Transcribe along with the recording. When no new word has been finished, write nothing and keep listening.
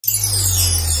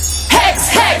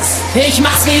Ich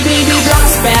mach's wie Bibi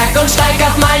Blocksberg und steig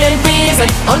auf meinen Besen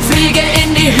und fliege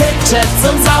in die Hütte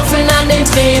zum Saufen an den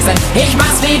Tresen. Ich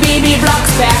mach's wie Bibi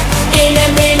Blocksberg, ene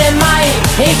mene Mai.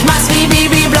 Ich mach's wie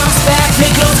Bibi Blocksberg,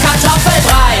 flieg los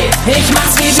Kartoffelbrei. Ich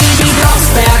mach's wie Bibi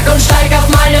Blocksberg und steig auf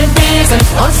meinen Besen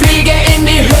und fliege in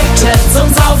die Hütte zum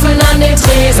Saufen an den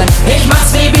Tresen. Ich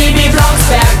mach's wie Bibi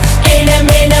Blocksberg, ene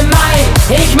mene Mai.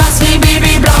 Ich mach's wie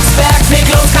Bibi Blocksberg, flieg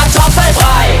los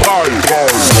Kartoffelbrei.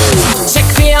 Check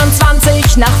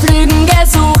 24 nach Flügen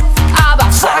gesucht,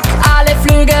 aber fuck, alle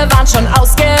Flüge waren schon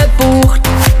ausgebucht.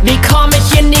 Wie komm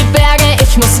ich in die Berge?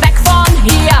 Ich muss weg von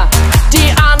hier.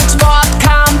 Die Antwort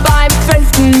kam beim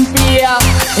 5. Bier.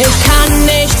 Ich kann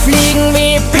nicht fliegen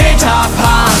wie Peter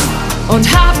Pan und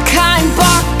hab keinen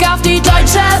Bock auf die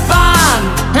Deutsche Bahn.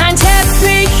 Ein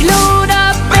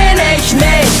Teppichluder bin ich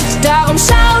nicht, darum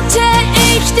schaute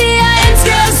ich dir ins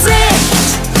Gesicht.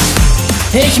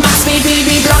 Ich mach's wie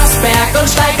Bibi Blocksberg und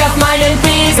steig auf meinen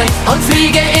Besen und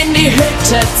fliege in die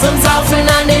Hütte zum Saufen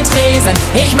an den Tresen.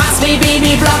 Ich mach's wie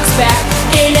Bibi Blocksberg,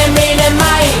 ene mene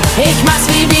Mai. Ich mach's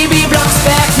wie Bibi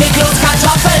Blocksberg, flieg los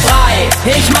Kartoffelbrei.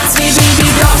 Ich mach's wie Bibi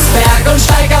Blocksberg und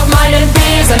steig auf meinen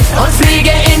Besen und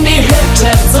fliege in die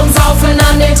Hütte zum Saufen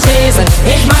an den Tresen.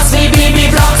 Ich mach's wie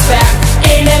Bibi Blocksberg,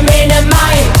 ene mene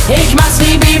Mai. Ich mach's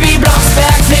wie Bibi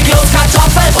Blocksberg, flieg los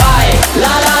Kartoffelbrei.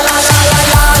 La la la la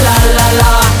la la la la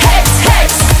la. Hex, Hex,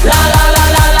 la la la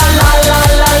la la la la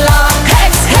la la.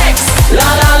 Hex, Hex, la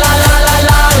la la la la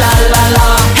la la la la.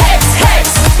 Hex, Hex,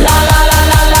 la la la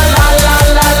la la la la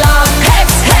la la. Hex,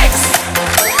 Hex.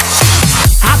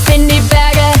 Ab in die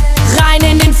Berge, rein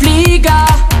in den Flieger.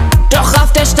 Doch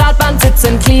auf der Startbahn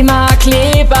sitzen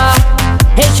Klimakleber.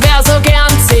 Ich wär so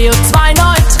gern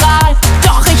CO2-neutral,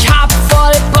 doch ich hab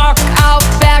voll Bock auf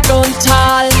Berg und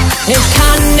Tal. Ich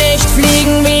kann nicht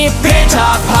fliegen wie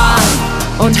Peter Pan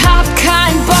und hab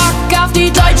keinen Bock auf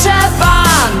die Deutsche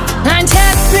Bahn. Ein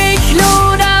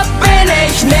Teppichluder bin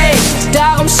ich nicht,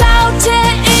 darum schaute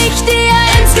ich dir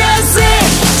ins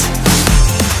Gesicht.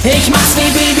 Ich mach's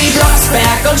wie Bibi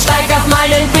Blocksberg und steig auf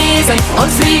meinen Besen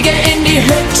und fliege in die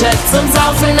Hütte zum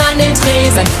Saufen an den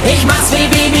Tresen. Ich mach's wie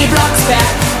Bibi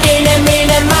Blocksberg, ene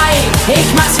mene Mai.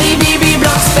 Ich mach's wie Bibi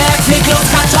Blocksberg, flieg los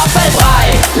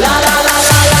Kartoffelbrei. La la la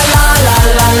la la la la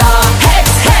la la. Hex,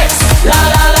 Hex, la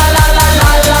la la la la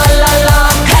la la la la.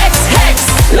 Hex, Hex,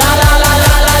 la la la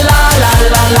la la la la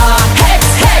la la. Hex,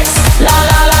 Hex, la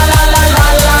la la la la la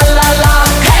la la la.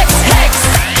 Hex, Hex.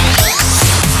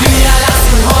 Wir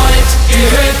lassen heut die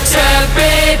Hütte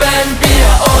beben,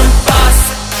 Bier und Bass,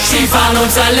 Skifahren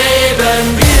unser Leben.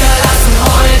 Wir lassen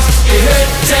heut die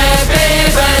Hütte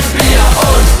beben, Bier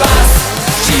und Bass,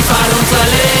 Skifahren unser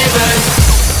Leben.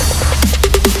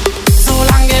 So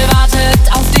lang gewartet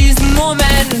auf diesen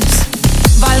Moment,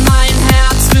 weil mein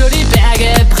Herz für die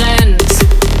Berge brennt.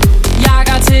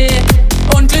 Jagertee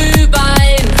und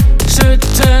Glühwein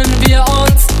schütten wir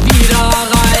uns wieder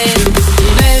rein.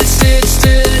 Die Welt steht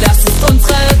still, das ist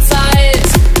unsere Zeit.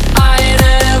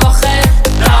 Eine Woche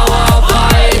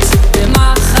dauerbreit. Wir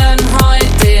machen heute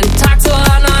den Tag zur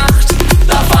Nacht.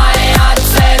 Da feiert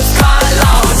selbst Karl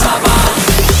Lauterbach.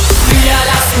 Wir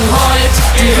lassen heute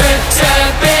die Hütte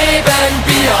beben,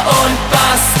 Bier und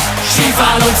Bass,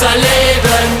 Skifahren unser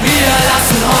Leben. Wir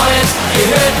lassen heute die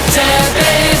Hütte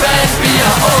beben,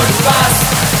 Bier und Bass,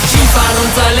 Skifahren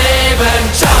unser Leben.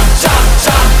 Jump, jump,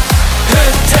 jump,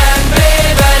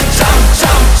 Hüttenbeben. Jump,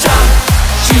 jump, jump,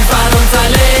 Skifahren unser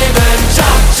Leben.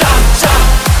 Jump, jump, jump,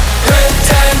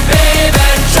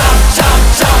 Hüttenbeben. Jump, jump,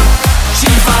 jump,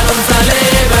 Skifahren unser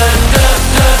Leben.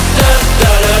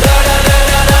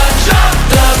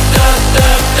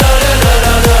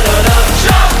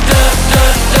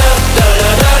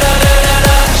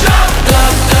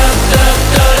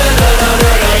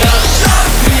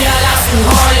 Wir lassen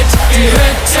heute die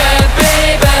Hütte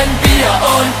beben, Bier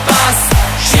und Bass,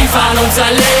 Skifahren unser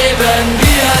Leben.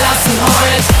 Wir lassen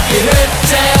heute die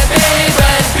Hütte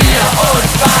beben, Bier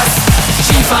und Bass,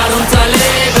 Skifahren unser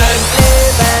Leben.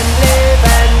 Leben,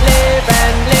 leben,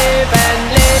 leben, leben,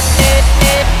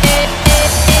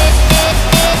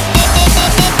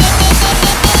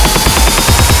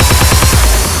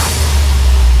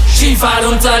 Skifahren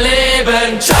unser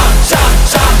Leben. Jump, jump,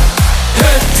 jump,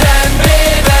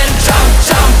 Hüttenbeben. Jump,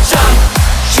 jump, jump,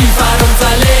 Skifahren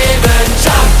unser Leben.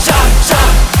 Jump, jump,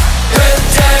 jump,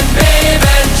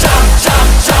 Hüttenbeben. Jump,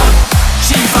 jump, jump,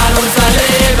 Skifahren unser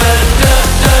Leben.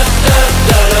 Jump,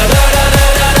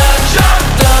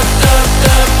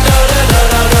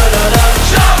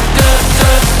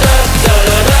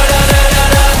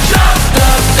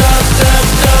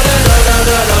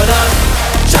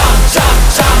 jump,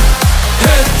 jump,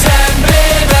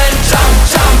 Hüttenbeben. Jump,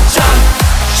 jump, jump,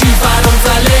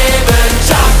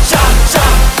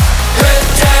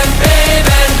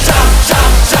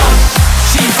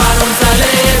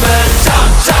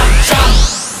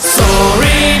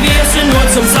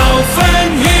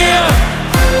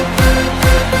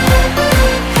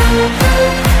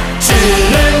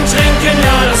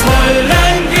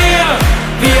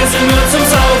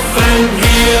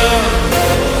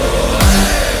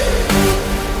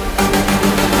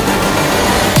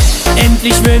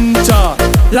 Endlich Winter,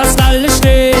 lasst alle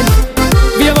stehen.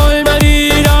 Wir wollen mal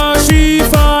wieder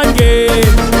Skifahren gehen.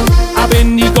 Ab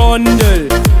in die Gondel,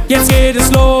 jetzt geht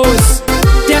es los.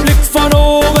 Der Blick von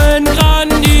oben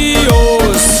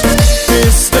grandios.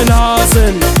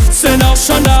 Pistenhasen sind auch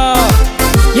schon da.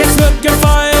 Jetzt wird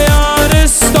gefeiert,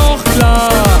 ist doch klar.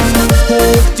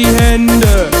 Hoch die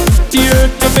Hände, die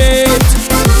Hütte weht,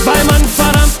 weil man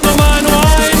verdammt nochmal nur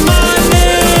einmal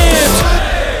lebt.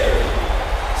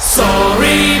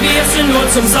 Sorry, wir sind nur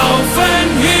zum Saufen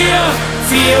hier.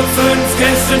 4, 5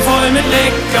 Kästen voll mit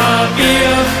lecker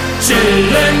Bier.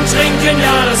 Chillen, trinken,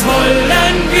 ja das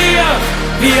wollen wir.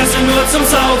 Wir sind nur zum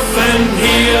Saufen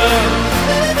hier.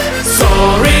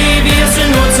 Sorry, wir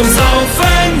sind nur zum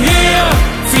Saufen hier.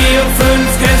 4,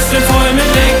 5 Kästen voll mit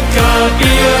lecker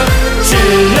Bier.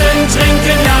 Chillen,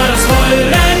 trinken, ja das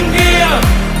wollen wir.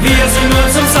 Wir sind nur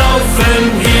zum Saufen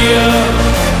hier.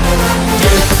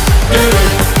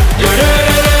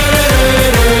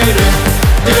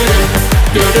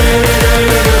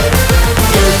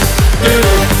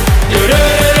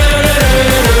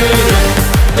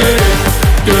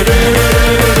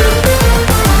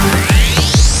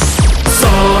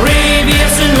 Sorry, wir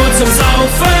sind nur zum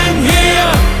Saufen hier.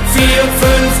 4,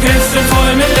 5 Kästen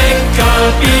voll mit lecker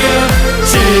Bier.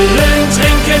 Chillen,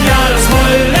 trinken, ja das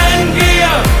wollen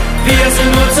wir. Wir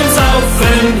sind nur zum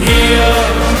Saufen hier.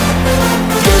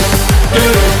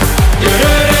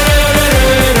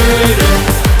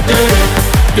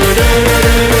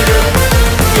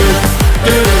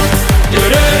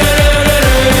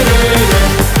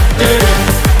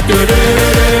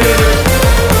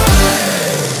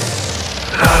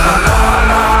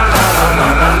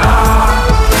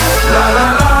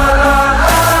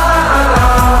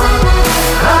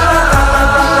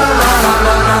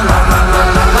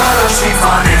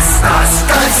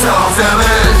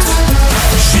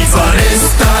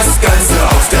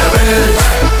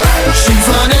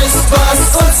 Skifahren ist, was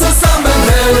uns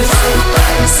zusammenhält.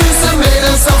 Süße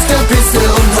Mädels auf der Piste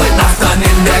und heute Nacht dann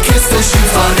in der Kiste.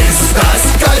 Skifahren ist das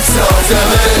Geilste auf der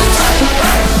Welt.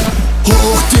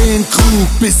 Hoch den Krug,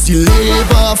 bis die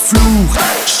Leber flucht.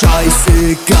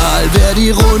 Scheißegal, wer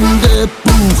die Runde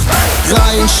bucht.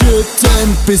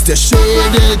 Reinschütten, bis der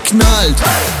Schädel knallt.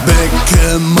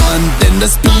 Beckemann, denn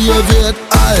das Bier wird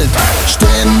alt.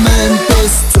 Stemmen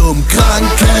bis zum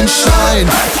Krankenschein.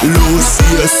 Los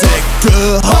ihr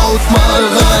Säcke, haut mal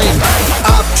rein.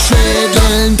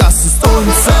 Abschädeln, das ist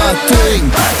unser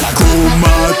Ding.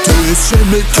 Komatös,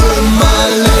 Schimmel,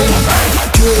 Kümmerling.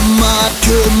 Kümmert,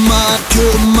 kümmert,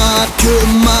 kümmert,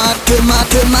 kümmert, kümmert,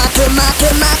 kümmert, kümmert,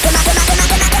 kümmert, kümmert.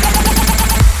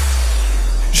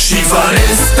 Skifahren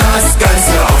ist das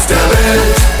Geilste auf der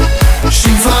Welt.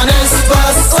 Skifahren ist,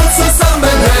 was uns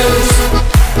zusammenhält.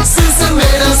 Süße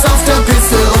Mädels auf der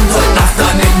Piste und heute Nacht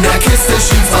dann in der Kiste.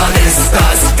 Skifahren ist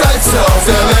das Geilste auf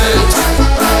der Welt.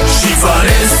 Skifahren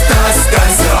ist das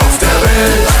Geilste auf der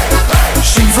Welt.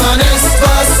 Skifahren ist,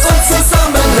 was uns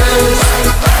zusammenhält.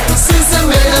 Süße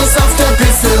Mädels auf der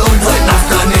Piste und heute Nacht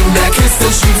dann in der Kiste.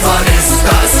 Skifahren ist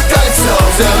das Geilste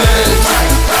auf der Welt.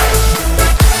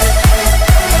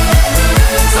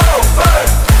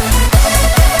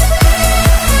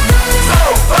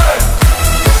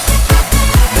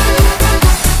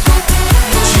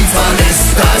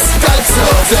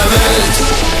 Der Welt.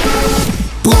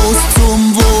 Prost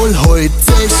zum Wohl, heut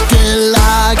sich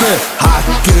Gelage.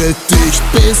 Hacke dich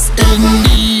bis in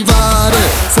die Wade.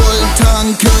 Voll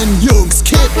tanken, Jungs,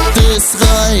 kippt es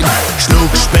rein.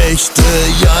 Schluck Spechte,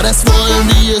 ja das wollen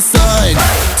wir sein.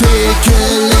 Theke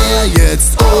leer,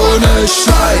 jetzt ohne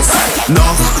Scheiß.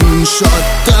 Noch ein Shot,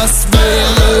 das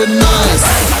wäre nice.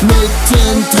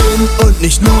 Mittendrin und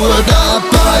nicht nur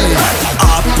dabei.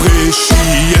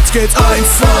 Après-Ski, jetzt geht's 1,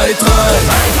 2, 3.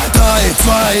 3,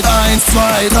 2, 1,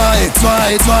 2, 3,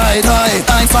 2, 2, 3,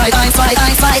 1, 2, 1, 2, 1, 2,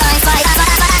 1, 2, 1, 2.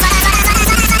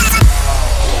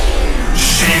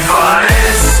 Skifahren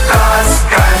ist das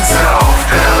Geilste auf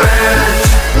der Welt.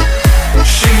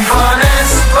 Skifahren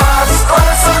ist, was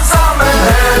uns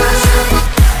zusammenhält.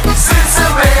 Süße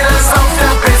Mädels auf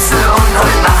der Piste und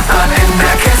heute Nacht dann in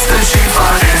der Kiste.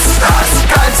 Skifahren ist das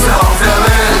Geilste auf der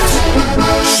Welt.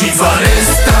 Skifahren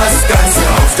ist das Geilste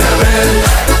auf der Welt.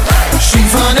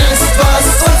 Skifahren ist, was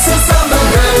uns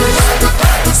zusammenhält.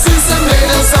 Süße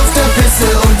Mädels auf der Piste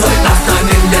und heute Nacht dann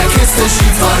in der Kiste.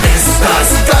 Skifahren ist das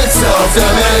Geilste auf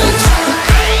der Welt.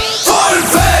 Voll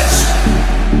fett!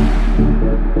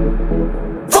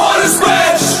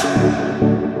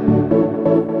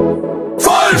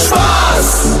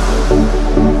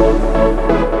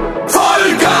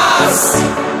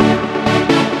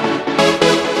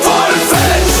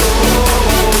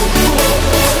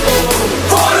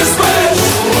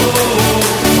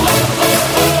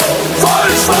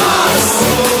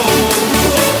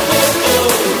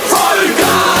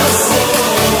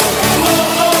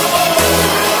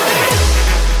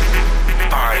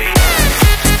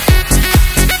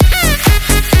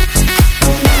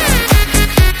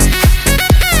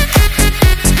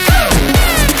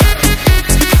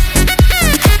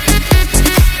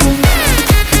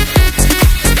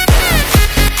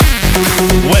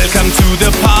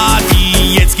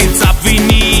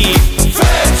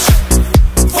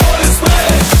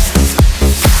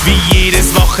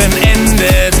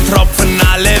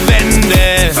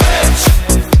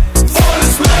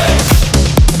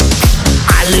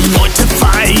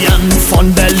 Feiern,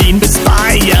 von Berlin bis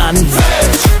Bayern.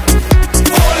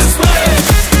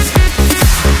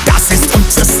 Das ist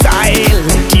unser Style,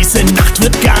 diese Nacht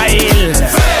wird geil.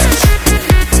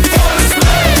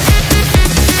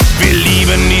 Wir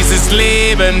lieben dieses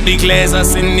Leben, die Gläser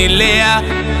sind nie leer.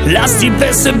 Lass die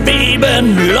Bässe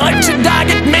beben, Leute, da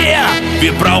geht mehr.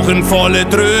 Wir brauchen volle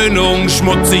Dröhnung,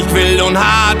 schmutzig, wild und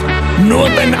hart. Nur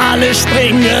wenn alle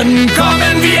springen,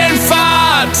 Kommen wir in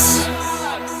Fahrt.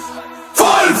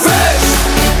 Voll fett,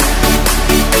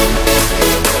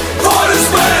 volles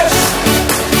Brett,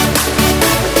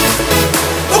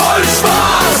 voll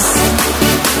Spaß,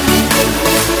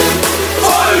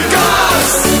 voll Gas,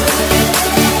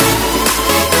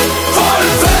 voll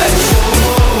fett,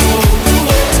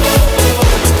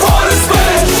 volles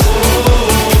Brett,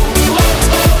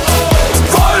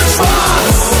 voll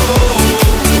Spaß,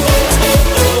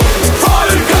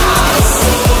 voll Gas.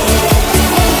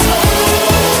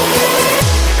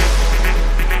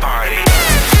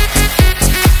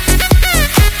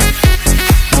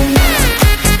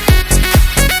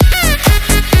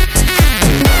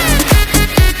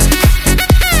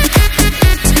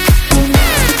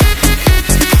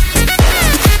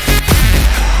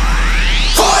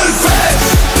 Voll fett,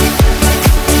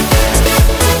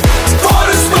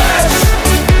 volles Brett,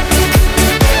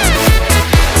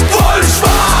 voll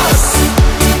Spaß,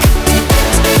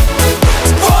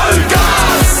 voll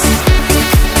Gas,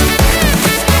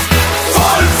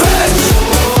 voll fett,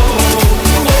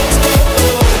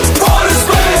 volles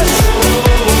Brett,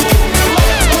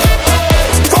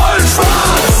 voll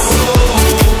Spaß,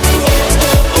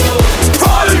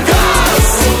 voll Gas.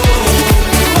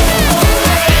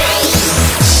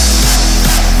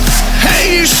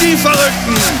 Hey, ihr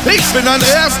Skiverrückten, ich bin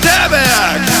Andreas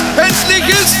DerBerg. Endlich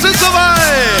ist es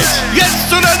soweit.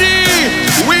 Jetzt oder nie,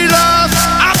 we love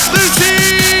Après-Ski.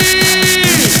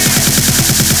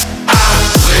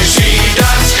 Après-Ski,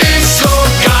 das ist so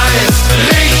geil,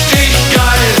 richtig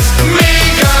geil,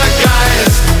 mega geil.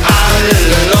 Alle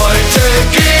Leute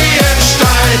gehen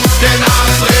steil, denn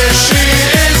Après-Ski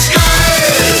ist geil.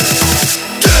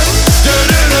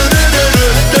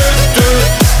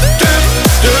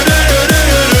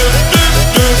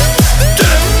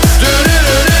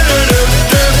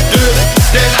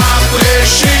 Denn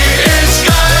Après-Ski ist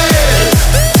geil.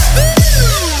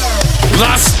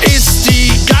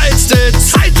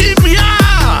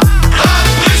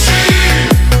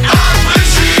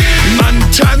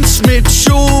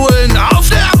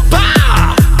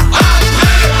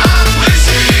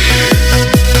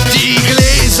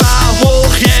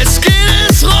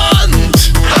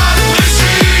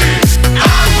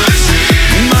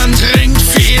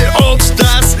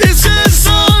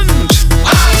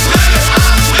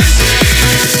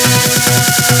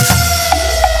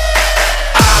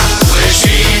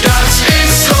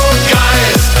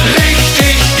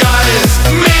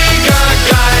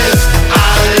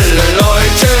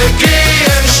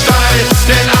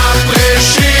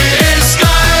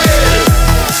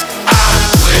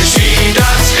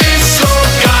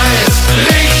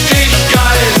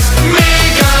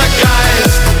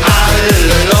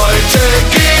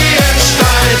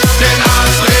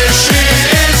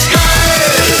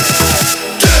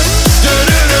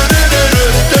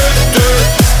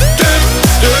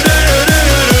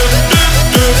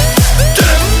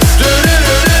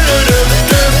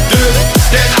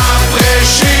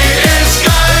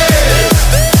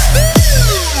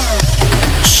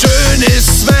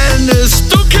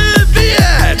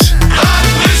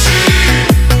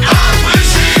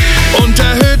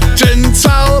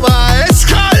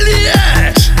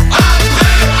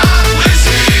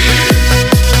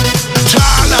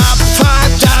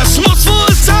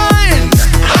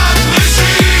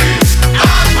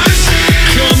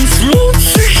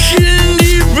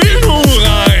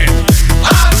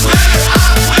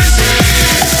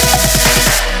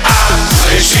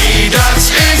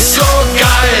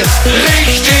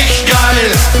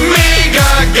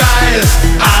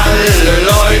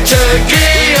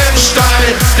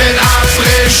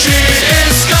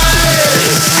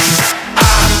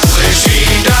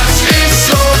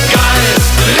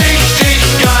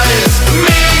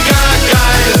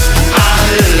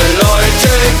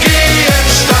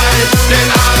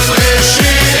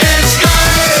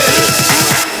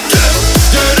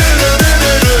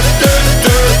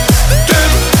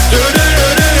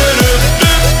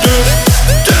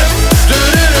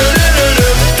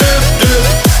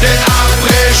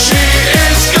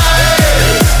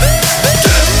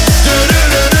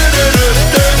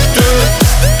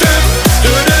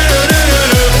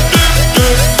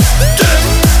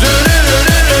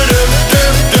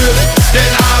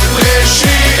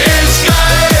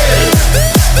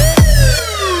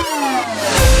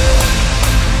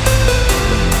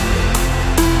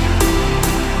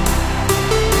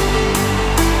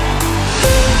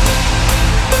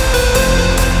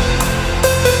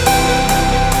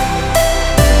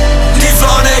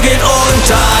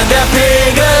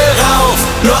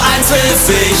 ist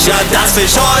sicher, dass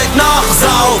ich heute noch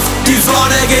sauf. Die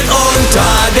Sonne geht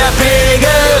unter, der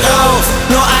Pegel rauf.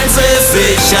 Nur eins ist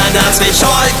sicher, dass ich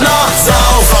heute noch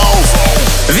sauf.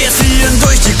 Wir ziehen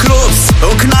durch die Clubs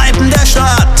und Kneipen der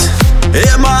Stadt,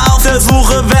 immer auf der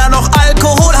Suche, wer noch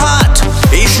Alkohol hat.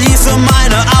 Ich schließe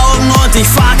meine Augen und ich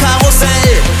fahr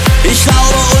Karussell. Ich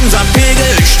glaube, unser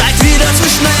Pegel steigt wieder zu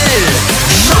schnell.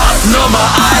 Shot Nummer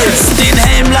 1, den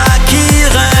Helm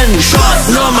lackieren. Shot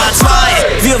Nummer 2,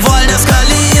 wir wollen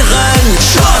eskalieren.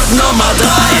 Shot Nummer 3,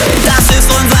 das ist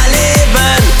unser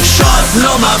Leben. Shot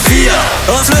Nummer 4,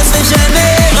 uns löslich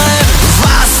ernähren.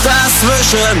 Was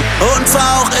dazwischen uns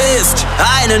auch ist,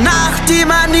 eine Nacht, die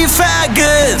man nie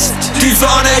vergisst. Die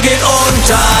Sonne geht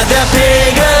unter, der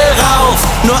Pegel rauf.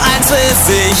 Nur eins ist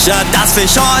sicher, dass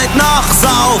ich heute noch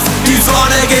sauf. Die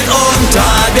Sonne geht unter,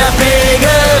 der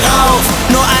Pegel rauf.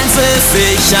 Nur eins ist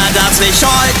sicher, dass ich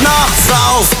heute noch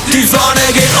sauf. Die Sonne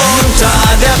geht unter,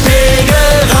 der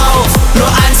Pegel rauf. Nur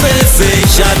eins ist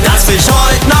sicher, dass ich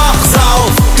heute noch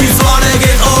sauf. Die Sonne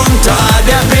geht unter,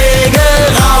 der Pegel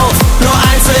rauf. Nur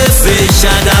eins ist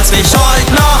sicher, dass ich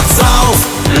heute noch sauf.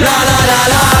 La la la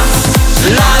la,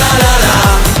 la la la la.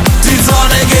 Die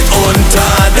Sonne geht unter,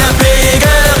 der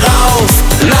Pegel rauf.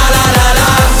 La la la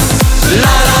la,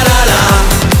 la la la la.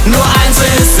 Nur eins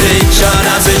ist sicher,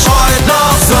 dass ich heute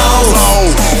noch sauf.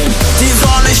 Die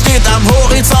Sonne steht am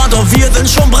Horizont und wir sind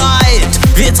schon breit.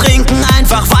 Wir trinken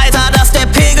einfach weiter, dass der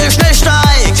Pegel schnell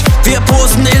steigt. Wir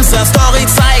posten Insta-Story,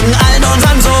 zeigen allen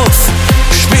unseren Suff.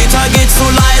 Später geht's so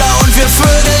leider und wir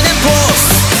vögeln im Puff.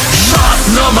 Shot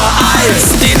Nummer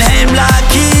 1, den Helm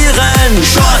lackieren.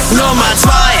 Shot Nummer 2,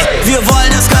 wir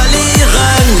wollen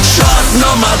eskalieren. Shot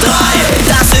Nummer 3,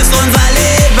 das ist unser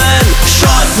Leben.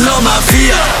 Shot Nummer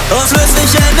 4, uns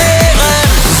löslich ernähren.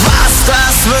 Was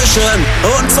dazwischen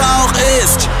uns auch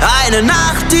ist, eine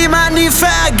Nacht, die man nie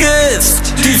vergisst.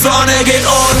 Die Sonne geht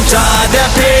unter, der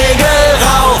Pegel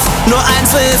rauf. Nur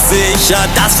eins ist sicher,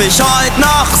 dass ich heute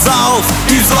noch sauf.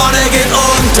 Die Sonne geht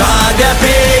unter, der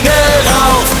Pegel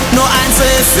rauf. Nur eins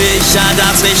ist sicher,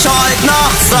 dass ich heute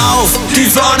noch sauf. Die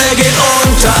Sonne geht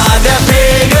unter, der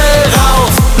Pegel rauf.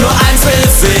 Nur eins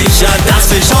ist sicher, dass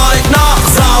ich heute noch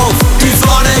sauf. Die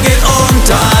Sonne geht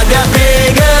unter, der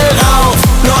Pegel rauf.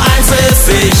 Nur eins ist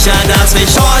sicher, dass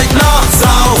ich heute noch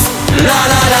sauf. La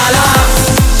la la la,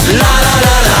 la la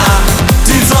la la.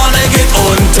 Die Sonne geht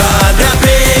unter, der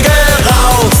Pegel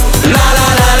rauf. La la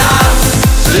la la,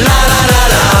 la la la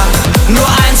la. Nur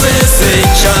eins ist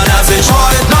sicher, dass ich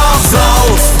heute noch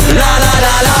sauf. La la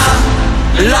la la,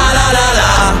 la la la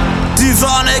la. Die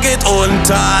Sonne geht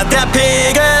unter, der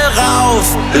Pegel rauf.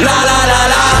 La la la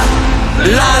la,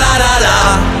 la la la la.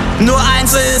 Nur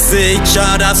eins ist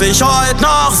sicher, dass ich heute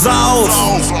noch sauf.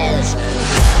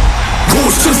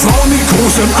 Große Frau mit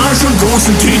großem Arsch und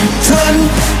großen Titten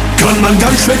kann man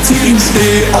ganz schwer ziehen,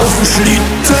 steh auf dem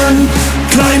Schlitten.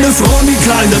 Kleine Frau mit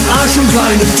kleinem Arsch und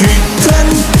kleinen Titten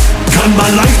kann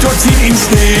man leicht dort ziehen,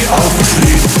 steh auf dem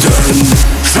Schlitten.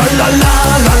 Schalala,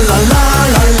 la la la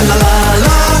la la la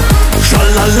la.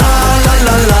 Schalala, la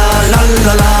la la la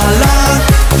la la la.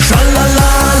 Schalala,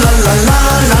 la la la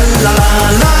la la la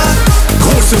la.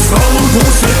 Große Frau,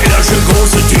 große Ärsche,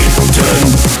 große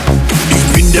Titten. Ich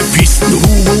bin der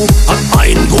Pistenhugo, hab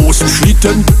einen großen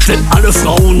Schlitten, schlepp alle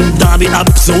Frauen damit ab,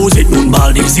 so sind nun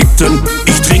mal die Sitten.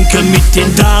 Ich trinke mit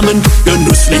den Damen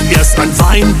genüsslich erst ein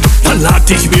Wein, dann lad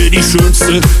ich mir die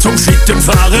Schönste zum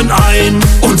Schlittenfahren ein.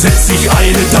 Und setz sich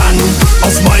eine dann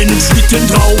auf meinen Schlitten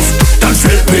drauf, dann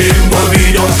fällt mir immer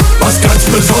wieder was ganz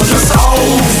Besonderes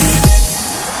auf.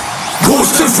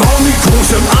 Große Frau mit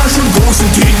großem Arsch und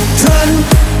großen Titten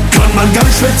kann man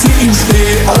ganz schwer ziehen,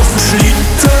 steh auf dem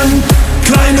Schlitten.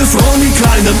 Kleine Frau mit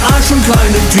kleinem Arsch und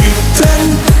kleinen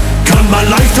Titten kann man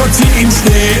leicht dort ziehen,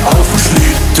 steh auf dem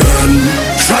Schlitten.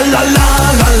 Schalala,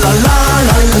 la la la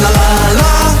la la la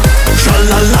la.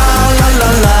 Schalala, la la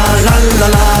la la la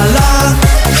la la.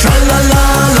 Schalala,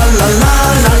 la la la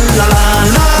la la la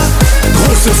la.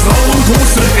 Große Frau,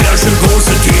 große Ärsche,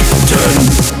 große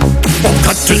Titten. Ob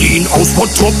Katharin aus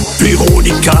Bottrop,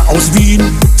 Veronika aus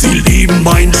Wien, sie lieben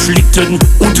meinen Schlitten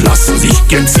und lassen sich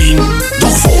gern ziehen.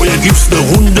 Doch vorher gibt's ne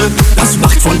Runde, das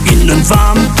macht von innen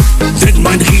warm, denn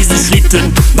mein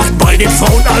Riesenschlitten macht bei den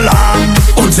Frauen Alarm.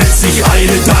 Und setzt sich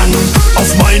eine dann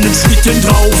auf meinen Schlitten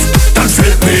drauf, dann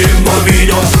fällt mir immer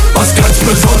wieder was ganz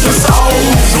Besonderes auf.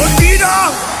 Schon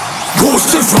wieder!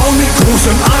 Große Frau mit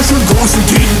großem Arsch und großen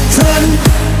Titten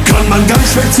kann man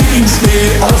ganz schwer ziehen,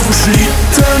 steh auf dem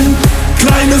Schlitten.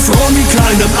 Kleine Frau mit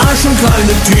kleinem Arsch und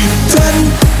kleinen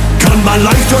Titten kann man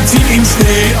leicht dort ziehen,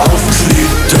 steh auf dem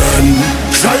Schlitten.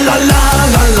 Schalala,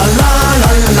 la la la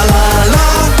la la la la.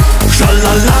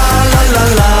 Schalala, la la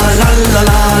la la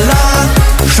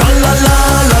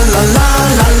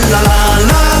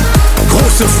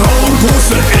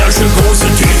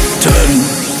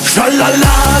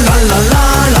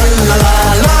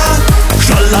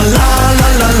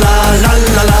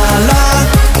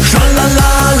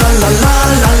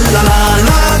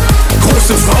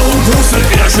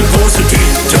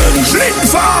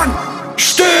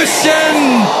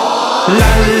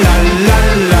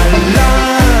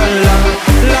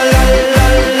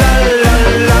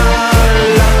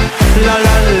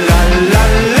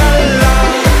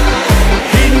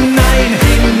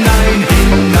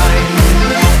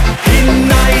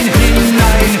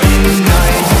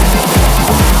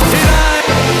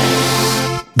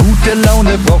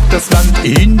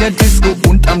in der Disco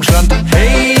und am Strand.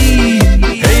 Hey,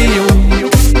 hey, yo,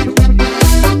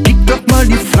 gib doch mal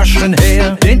die Flaschen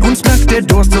her, denn uns knackt der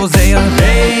Durst so sehr.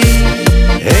 Hey,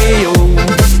 hey, yo,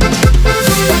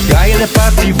 geile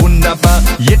Party, wunderbar,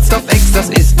 jetzt auf Ex, das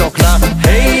ist doch klar.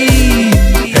 Hey,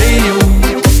 hey, yo,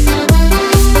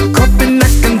 Kopf in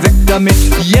Nacken, weg damit,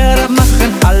 ja, da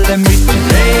machen alle mit.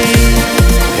 Hey,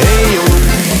 hey, yo,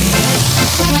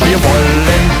 wir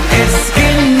wollen es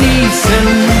genießen,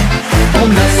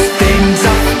 drum lass den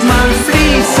Saft mal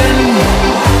fließen.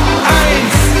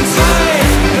 1, 2,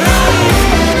 3.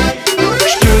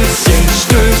 Stößchen,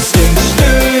 Stößchen,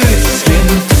 Stößchen,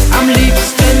 am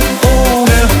liebsten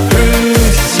ohne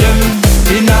Höschen.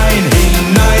 Hinein,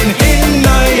 hinein,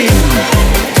 hinein,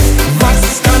 was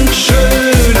kann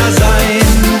schöner sein?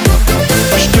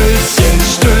 Stößchen,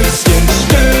 Stößchen,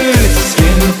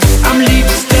 Stößchen, am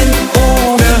liebsten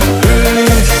ohne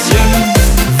Höschen.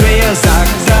 Wer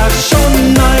sagt da schon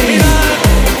nein?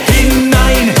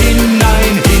 Hinein,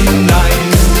 hinein, hinein,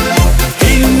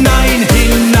 hinein,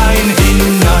 hinein,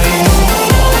 hinein.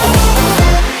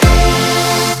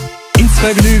 Ins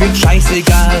Vergnügen,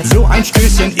 scheißegal, so ein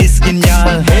Stößchen ist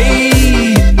genial.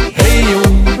 Hey, hey, yo,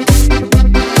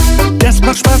 das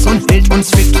macht Spaß und hält uns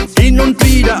fit, hin und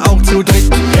wieder auch zu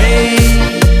dritt. Hey,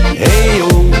 hey, yo,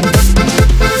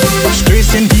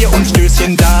 Stößchen hier und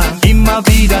Stößchen da, immer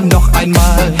wieder noch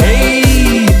einmal.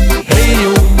 Hey, hey,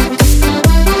 yo,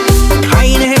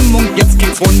 keine Hemmung, jetzt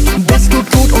geht's rund, das tut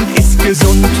gut und ist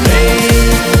gesund. Hey,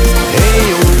 hey,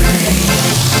 yo,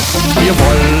 wir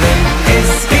wollen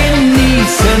es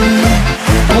genießen,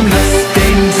 drum lass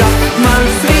den Saft mal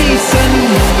fließen.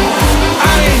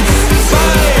 1, 2,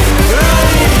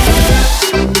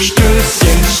 3.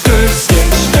 Stößchen, Stößchen,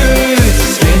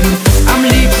 Stößchen, am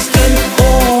liebsten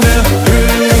ohne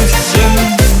Höschen.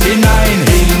 Hinein,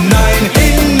 hinein,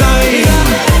 hinein,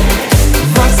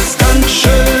 was kann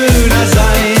schöner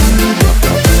sein?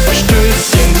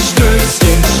 Stößchen,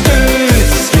 Stößchen,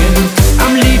 Stößchen,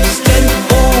 am liebsten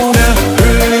ohne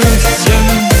Höschen.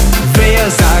 Wer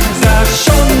sagt da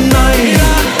schon nein?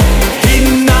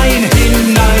 Hinein,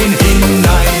 hinein,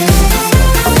 hinein.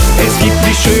 Es gibt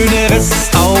nichts Schöneres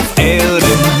auf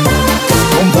Erden,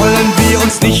 drum wollen wir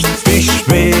uns nicht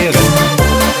beschweren.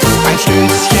 Ein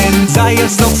Stößchen, sei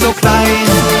es noch so klein,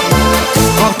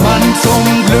 braucht man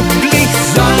zum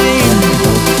Glücklichsein.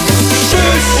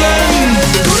 Stößchen,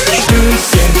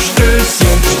 Stößchen,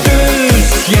 Stößchen,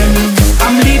 Stößchen,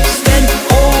 am liebsten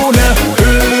ohne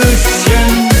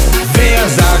Höschen. Wer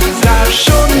sagt da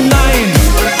schon nein?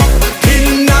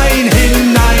 Hinein,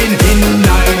 hinein,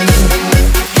 hinein,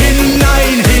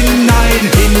 hinein, hinein, hinein,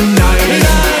 hinein,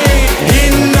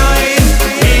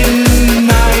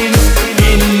 hinein,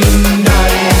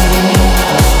 hinein.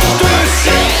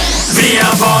 Stößchen. Wir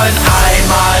wollen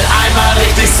einmal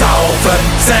richtig saufen,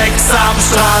 Sex am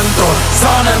Strand und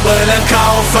Sonnenbrillen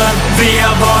kaufen. Wir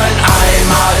wollen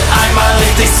einmal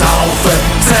richtig saufen,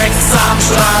 Sex am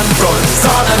Strand und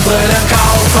Sonnenbrillen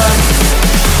kaufen.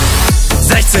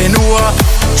 16 Uhr,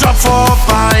 Job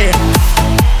vorbei,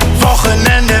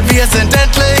 Wochenende, wir sind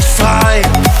endlich frei.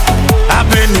 Ab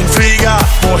in den Flieger,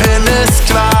 wohin ist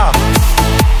klar,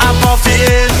 ab auf die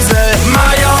Insel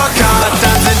Mallorca.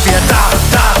 Dann sind wir da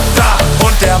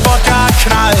und der Wodka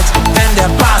knallt, denn der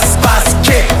Bass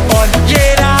kickt und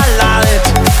jeder lallt.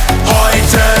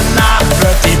 Heute Nacht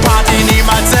wird die Party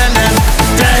niemals enden,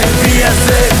 denn wir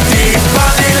sind die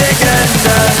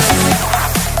Partylegenden.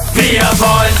 Wir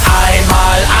wollen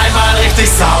einmal richtig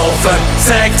saufen,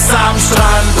 Sex am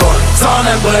Strand und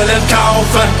Sonnenbrillen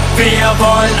kaufen. Wir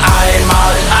wollen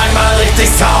einmal richtig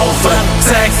saufen,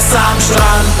 Sex am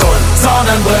Strand und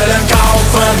Sonnenbrillen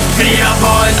kaufen. Wir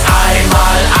wollen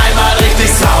einmal richtig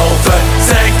saufen,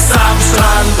 Sex am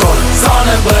Strand und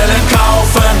Sonnenbrillen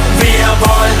kaufen. Wir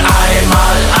wollen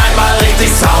einmal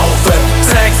richtig saufen,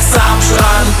 Sex am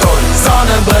Strand und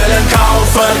Sonnenbrillen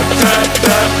kaufen.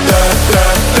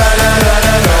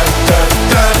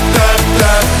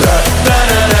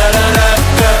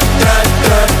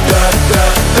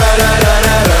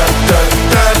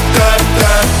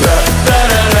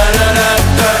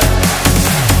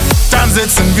 Dann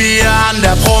sitzen wir an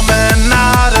der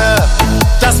Promenade,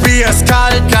 das Bier ist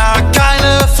kalt, gar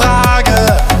keine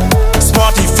Frage.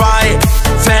 Spotify,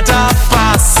 fetter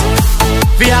Bass,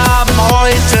 wir haben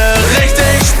heute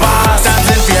richtig Spaß. Dann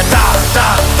sind wir da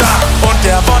und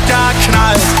der Wodka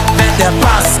knallt, wenn der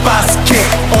Bass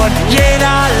kickt und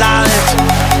jeder lallt.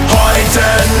 Heute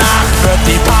Nacht wird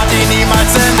die Party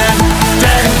niemals enden,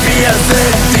 denn wir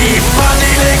sind die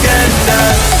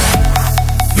Partylegenden.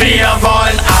 Wir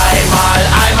wollen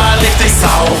einmal richtig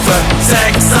saufen,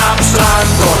 Sex am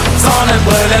Strand und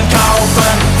Sonnenbrillen kaufen.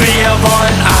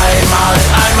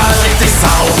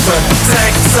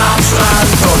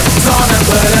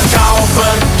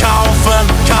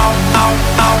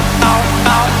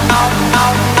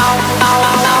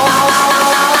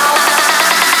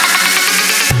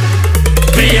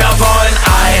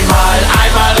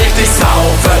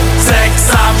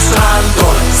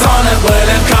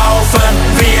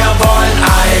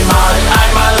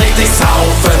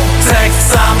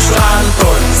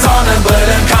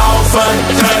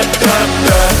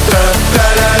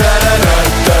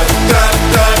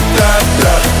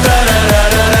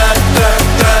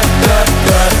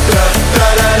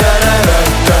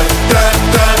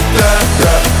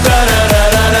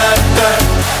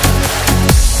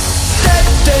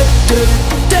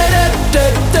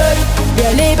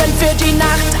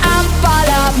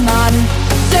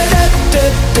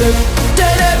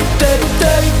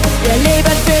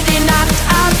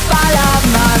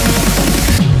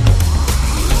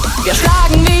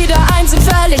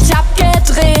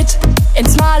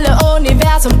 globale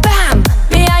Universum, bam,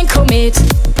 wie ein Komet.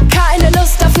 Keine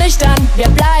Lust auf nüchtern, wir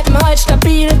bleiben heute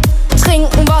stabil.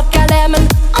 Trinken Wodka Lemon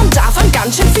und davon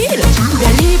ganz schön viel. Wir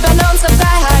lieben unsere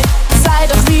Freiheit, sei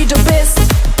doch wie du bist.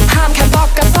 Haben keinen Bock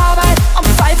auf Arbeit und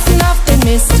pfeifen auf den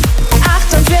Mist.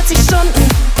 48 Stunden,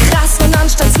 krass und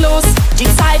anstandslos. Die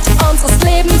Zeit unseres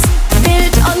Lebens,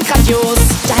 wild und grandios.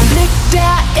 Dein Blick,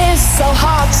 der ist so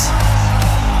hot.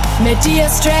 Mit dir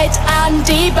straight an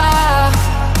die Bar.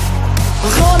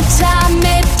 Runter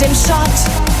mit dem Shot.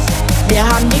 Wir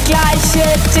haben die gleiche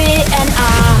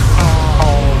DNA.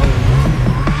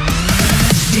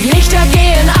 Die Lichter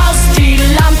gehen aus, die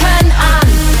Lampen an.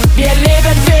 Wir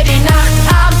leben für die Nacht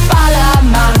am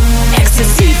Ballermann.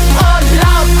 Exzessiv und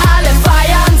laut, alle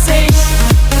feiern sich.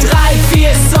 3,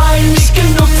 4 Säulen, nicht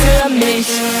genug für mich.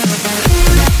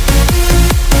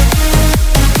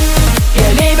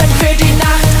 Wir leben für die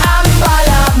Nacht am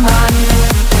Ballermann.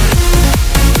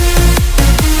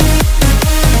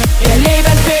 Wir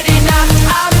leben für die Nacht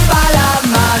am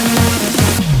Ballermann.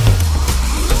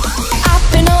 Ab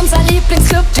in unser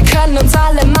Lieblingsclub, die können uns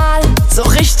alle mal so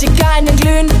richtig einen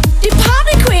glühen. Die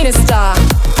Party Queen ist da.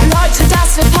 Leute,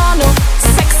 das wird Porno,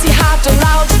 sexy, hart und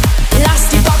laut. Lass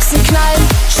die Boxen knallen,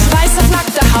 Schweiß auf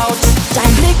nackter Haut.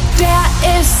 Dein Blick, der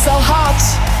ist so hot.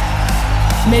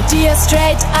 Mit dir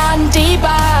straight an die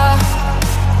Bar.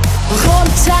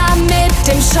 Runter mit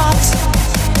dem Shot.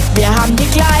 Wir haben die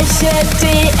gleiche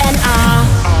DNA.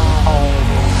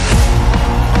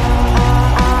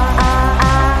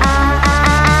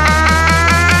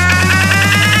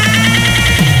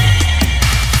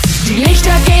 Die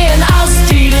Lichter gehen aus,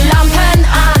 die Lampen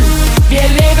an. Wir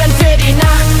leben für die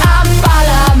Nacht am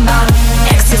Ballermann.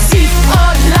 Exzessiv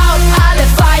und laut, alle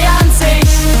feiern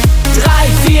sich. 3,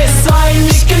 4 Säulen,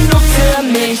 nicht genug für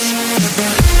mich.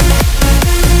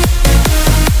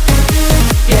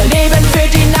 Wir leben für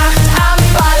die Nacht am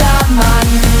Ballermann.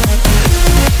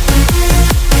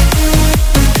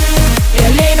 Wir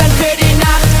leben für die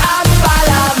Nacht am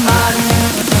Ballermann.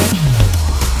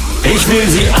 Ich will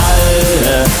sie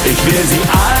alle, ich will sie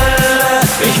alle,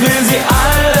 ich will sie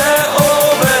alle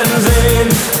oben sehen.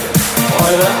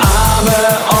 Eure Arme,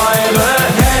 eure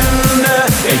Hände,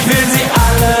 ich will sie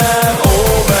alle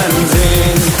oben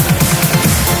sehen.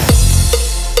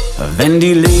 Wenn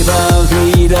die Leber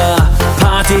wieder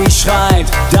Party schreit,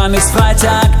 dann ist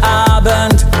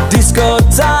Freitagabend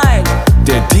Disco-Zeit.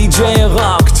 Der DJ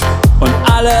rockt und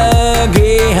alle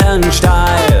gehen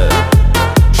steil.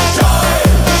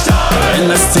 Wenn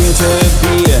das 10.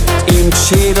 Bier im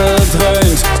Schädel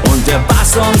dröhnt und der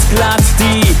Bass uns glatt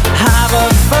die Haare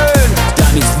föhnt,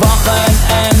 dann ist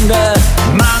Wochenende,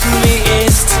 Mann, wie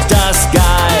ist das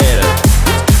geil.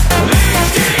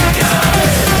 Richtig geil.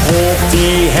 Hoch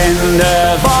die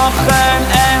Hände,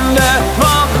 Wochenende,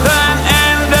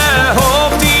 Wochenende,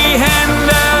 hoch die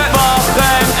Hände,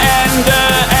 Wochenende,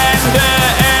 Ende,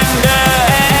 Ende,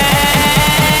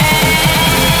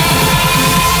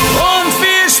 und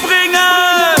wir springen.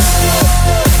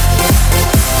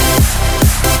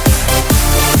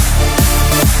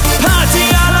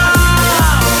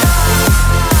 Partyalarm!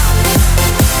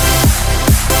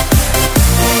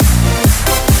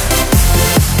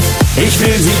 Ich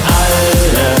will sie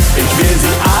alle, ich will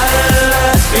sie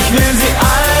alle, ich will sie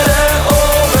alle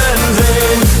oben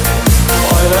sehen.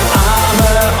 Eure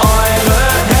Arme, eure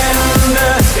Hände,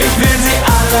 ich will sie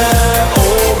alle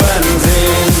oben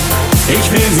sehen. Ich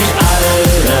will sie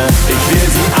alle, ich will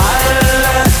sie alle,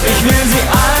 ich will sie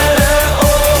alle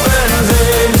oben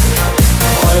sehen.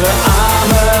 Eure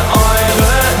Arme,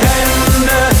 eure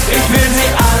Hände, ich will sie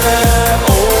alle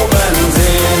oben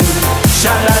sehen.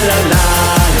 Schalalala,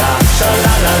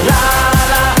 schalalala,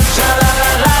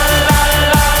 schalalala,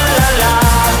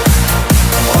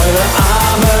 eure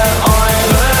Arme,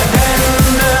 eure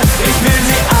Hände, ich will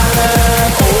sie alle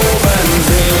oben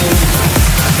sehen.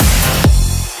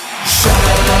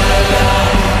 Schalalala,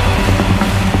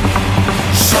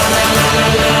 schalalala,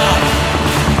 schalalala,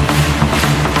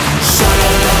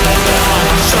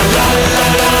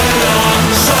 schalalala,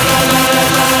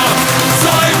 schalalala,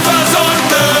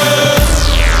 Säufersonne.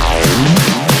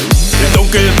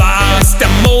 Dunkel war's,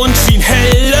 der Mond schien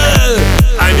helle,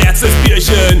 ein erstes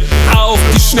Bierchen auf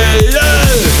die Schnelle.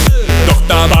 Doch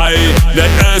dabei wird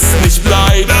es nicht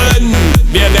bleiben,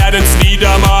 wir werden's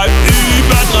wieder mal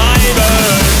übertreiben.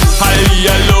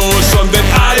 Hallihallo, schon sind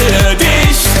alle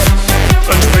dicht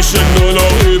und sprechen nur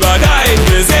noch über dein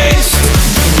Gesicht.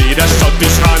 Jeder schaut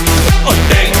dich an und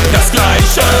denkt das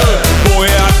Gleiche,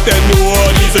 woher hat denn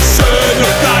nur diese schöne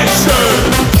Fleische?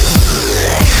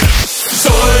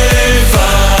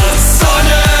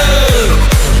 Säufersonne,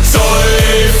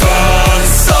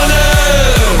 Säufersonne,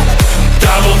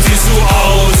 da wo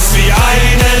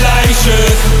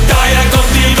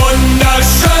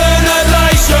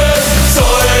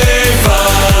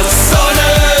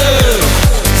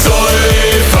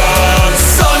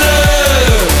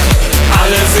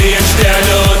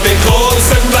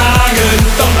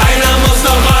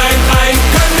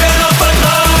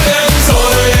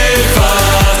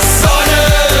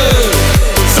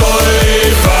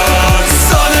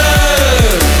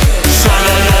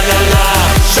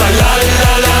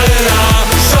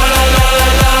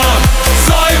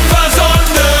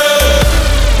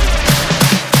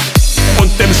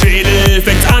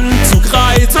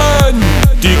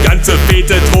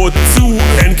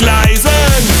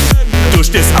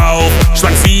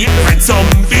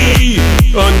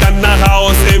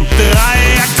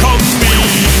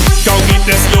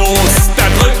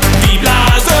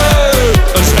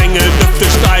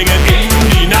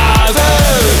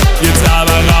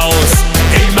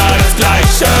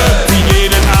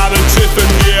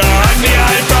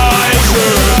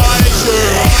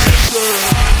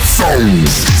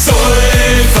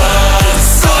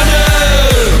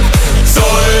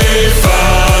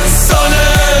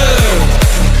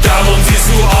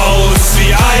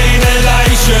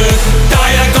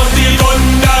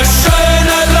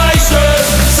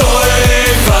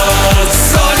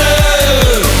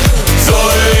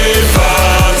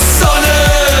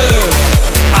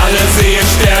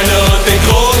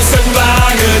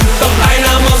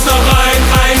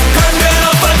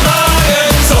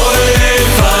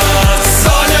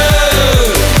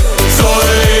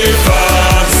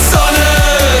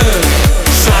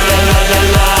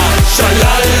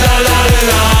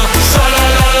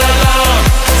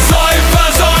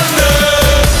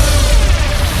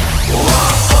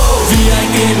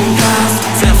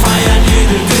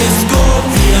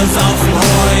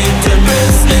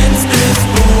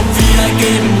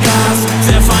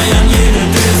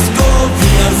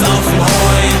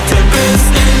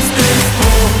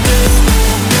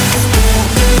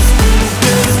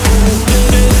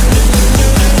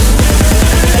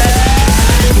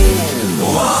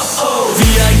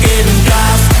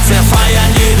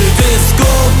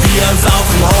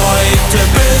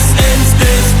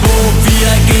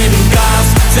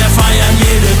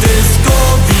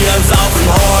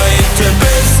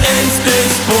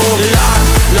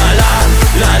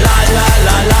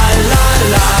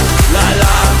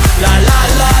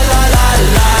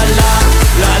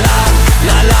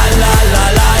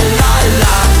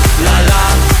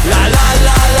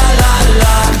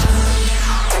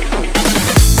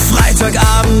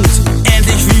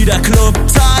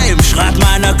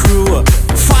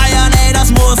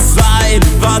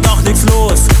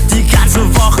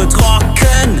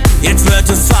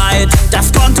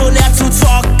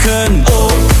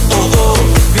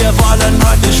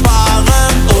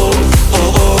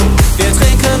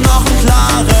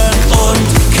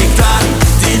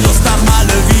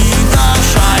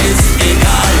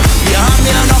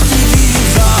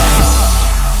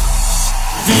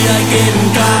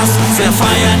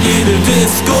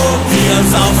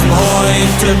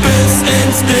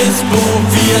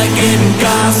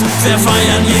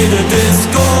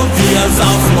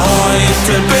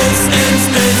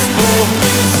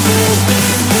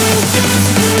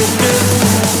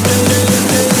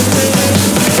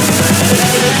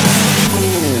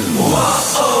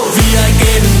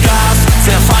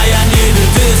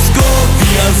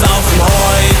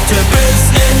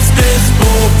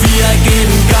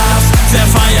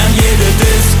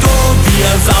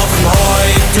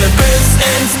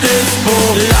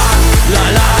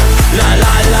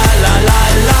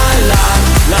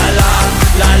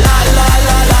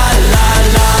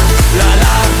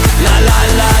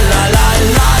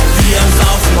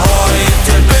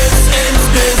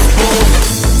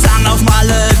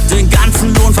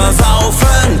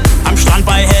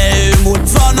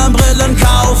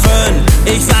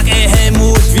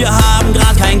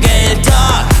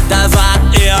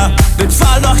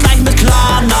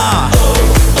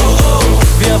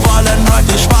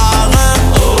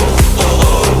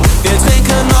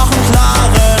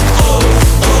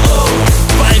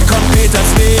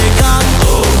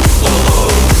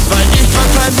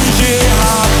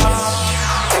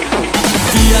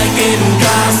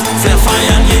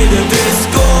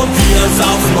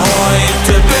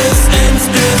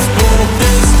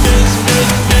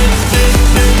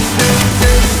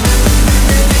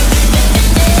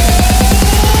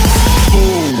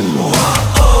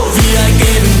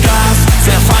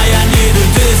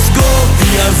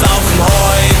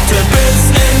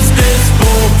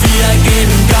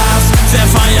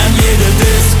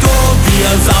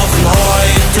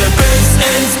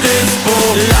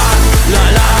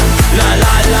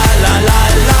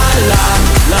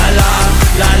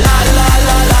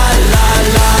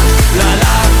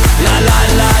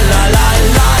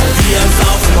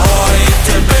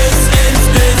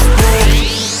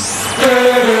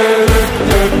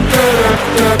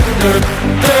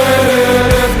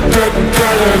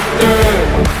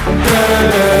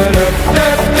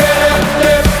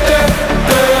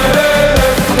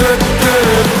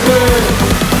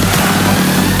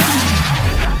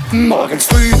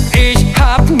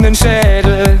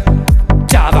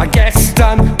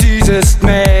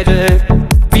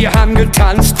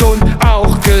getanzt und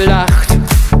auch gelacht.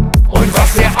 Und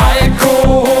was der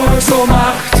Alkohol so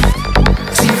macht,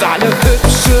 sie war eine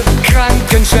hübsche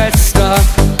Krankenschwester,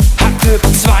 hatte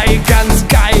 2 ganz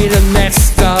geile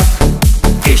Nester.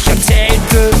 Ich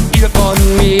erzählte ihr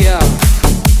von mir,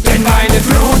 denn meine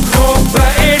Blutgruppe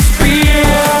ist Bier.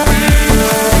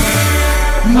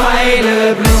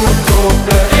 Meine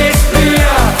Blutgruppe ist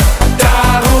Bier,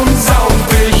 darum sauf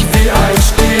ich wie ein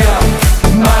Stier.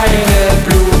 Meine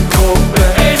Blutgruppe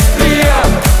ist Bier,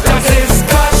 das ist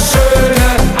das Schöne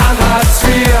an Hartz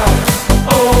IV.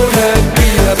 Ohne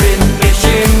Bier bin ich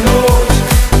in Not,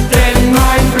 denn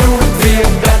mein Blut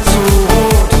wird dazu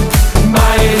rot.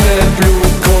 Meine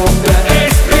Blutgruppe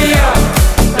ist Bier,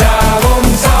 darum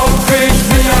sauf ich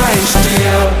wie ein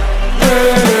Stier.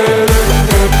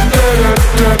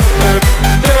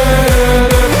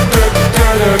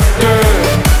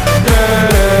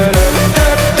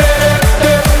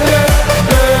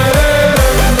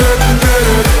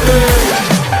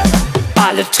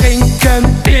 Alle trinken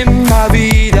immer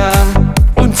wieder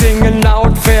und singen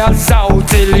laut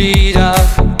versaute Lieder.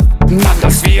 Mann,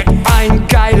 das wird ein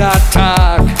geiler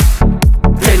Tag,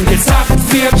 wenn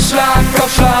gezapft wird Schlag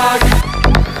auf Schlag.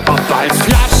 Ob als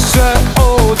Flasche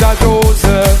oder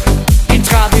Dose,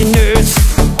 intravenös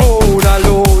oder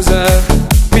lose,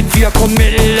 mit 4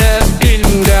 Promille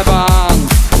in der Bahn,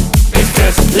 ist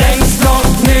es längst noch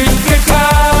nicht getan.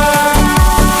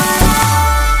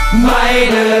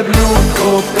 Meine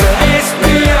Blutgruppe ist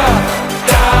Bier,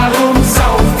 darum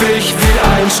sauf ich wie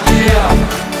ein Stier.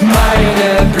 Meine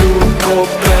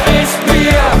Blutgruppe ist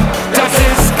Bier, das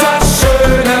ist das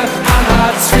Schöne an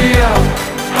Hartz IV.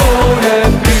 Ohne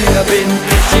Bier bin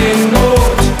ich in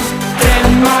Not, denn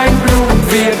mein Blut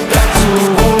wird dazu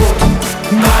rot.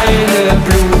 Meine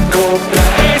Blutgruppe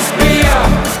ist Bier,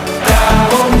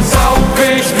 darum sauf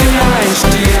ich wie ein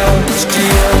Stier.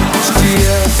 Stier, Stier,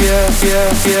 Stier,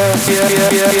 Stier, Stier,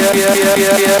 Stier, Stier,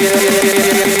 Stier, Stier, Stier.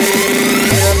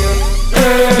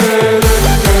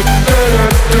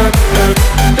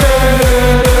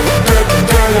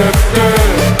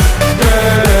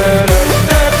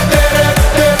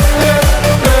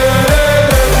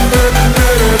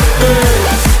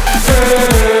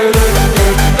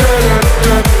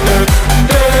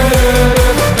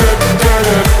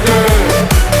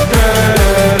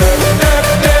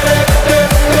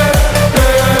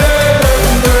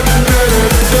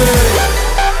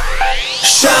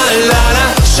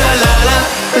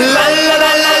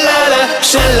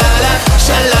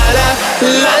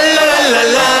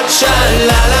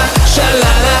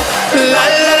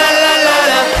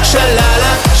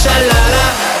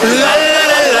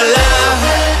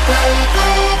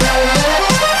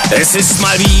 Es ist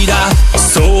mal wieder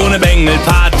so eine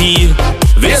Bengel-Party.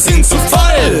 Wir sind zu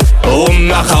voll, um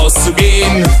nach Haus zu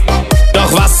gehen.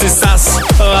 Doch was ist das,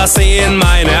 was sehen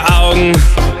meine Augen?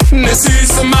 Ne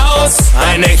süße Maus,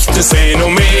 ein echtes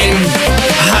Phänomen.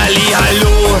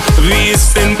 Hallihallo, wie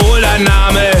ist denn wohl dein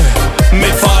Name?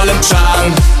 Mit vollem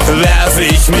Charme werfe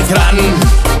ich mich ran.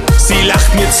 Sie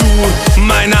lacht mir zu,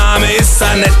 mein Name ist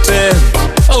Annette.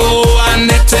 Oh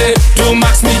Annette, du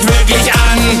machst mich wirklich an.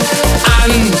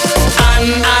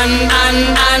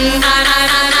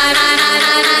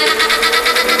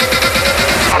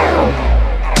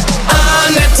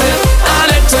 Annette,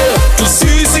 Annette, du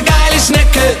süße geile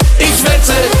Schnecke. Ich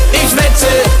wette,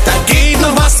 da geht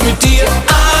noch was mit dir.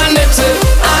 Annette,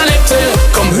 Annette,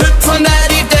 komm hüpf von der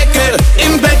die Decke.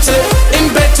 Im Bette,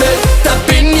 da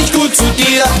bin ich gut zu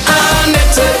dir.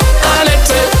 Annette,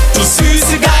 Annette, du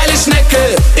süße geile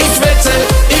Schnecke. Ich wette,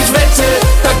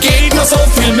 da geht noch so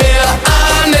viel mehr.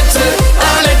 Annette,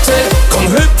 Annette,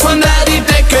 komm hüpf von der die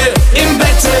Decke. Im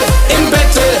Bette,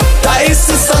 da ist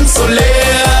es sonst so leer.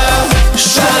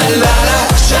 Schalala,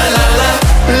 schalala,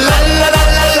 la la la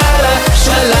la la,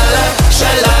 schalala,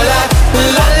 schalala,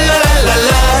 la la la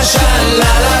la,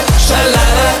 schalala,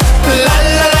 schalala, la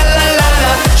la la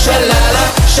la, schalala,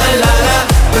 schalala,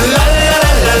 la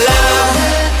la la la.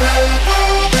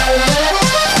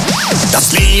 Das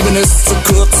Leben ist zu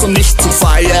kurz, um nicht zu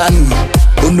feiern.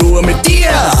 Und nur mit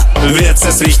dir wird's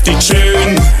erst richtig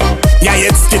schön. Ja,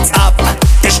 jetzt geht's ab,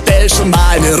 bestell schon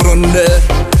mal eine Runde.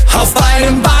 Auf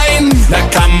einem Bein, da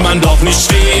kann man doch nicht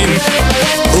stehen.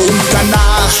 Und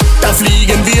danach, da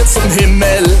fliegen wir zum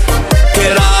Himmel.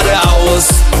 Geradeaus,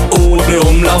 ohne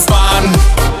Umlaufbahn.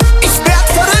 Ich werd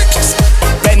verrückt,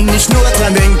 wenn ich nur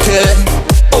dran denke.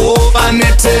 Oh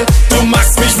Annette, du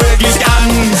machst mich wirklich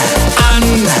an.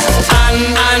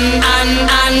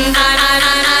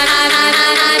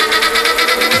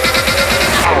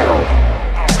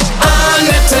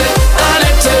 Annette,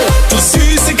 Annette, du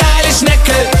süße geile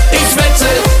Schnecke. Ich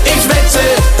wette,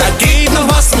 da geht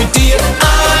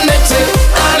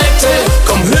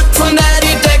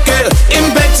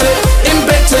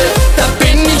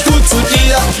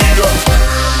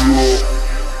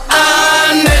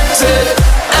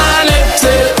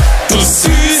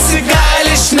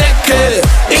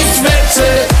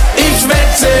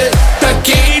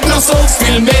so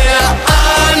viel mehr.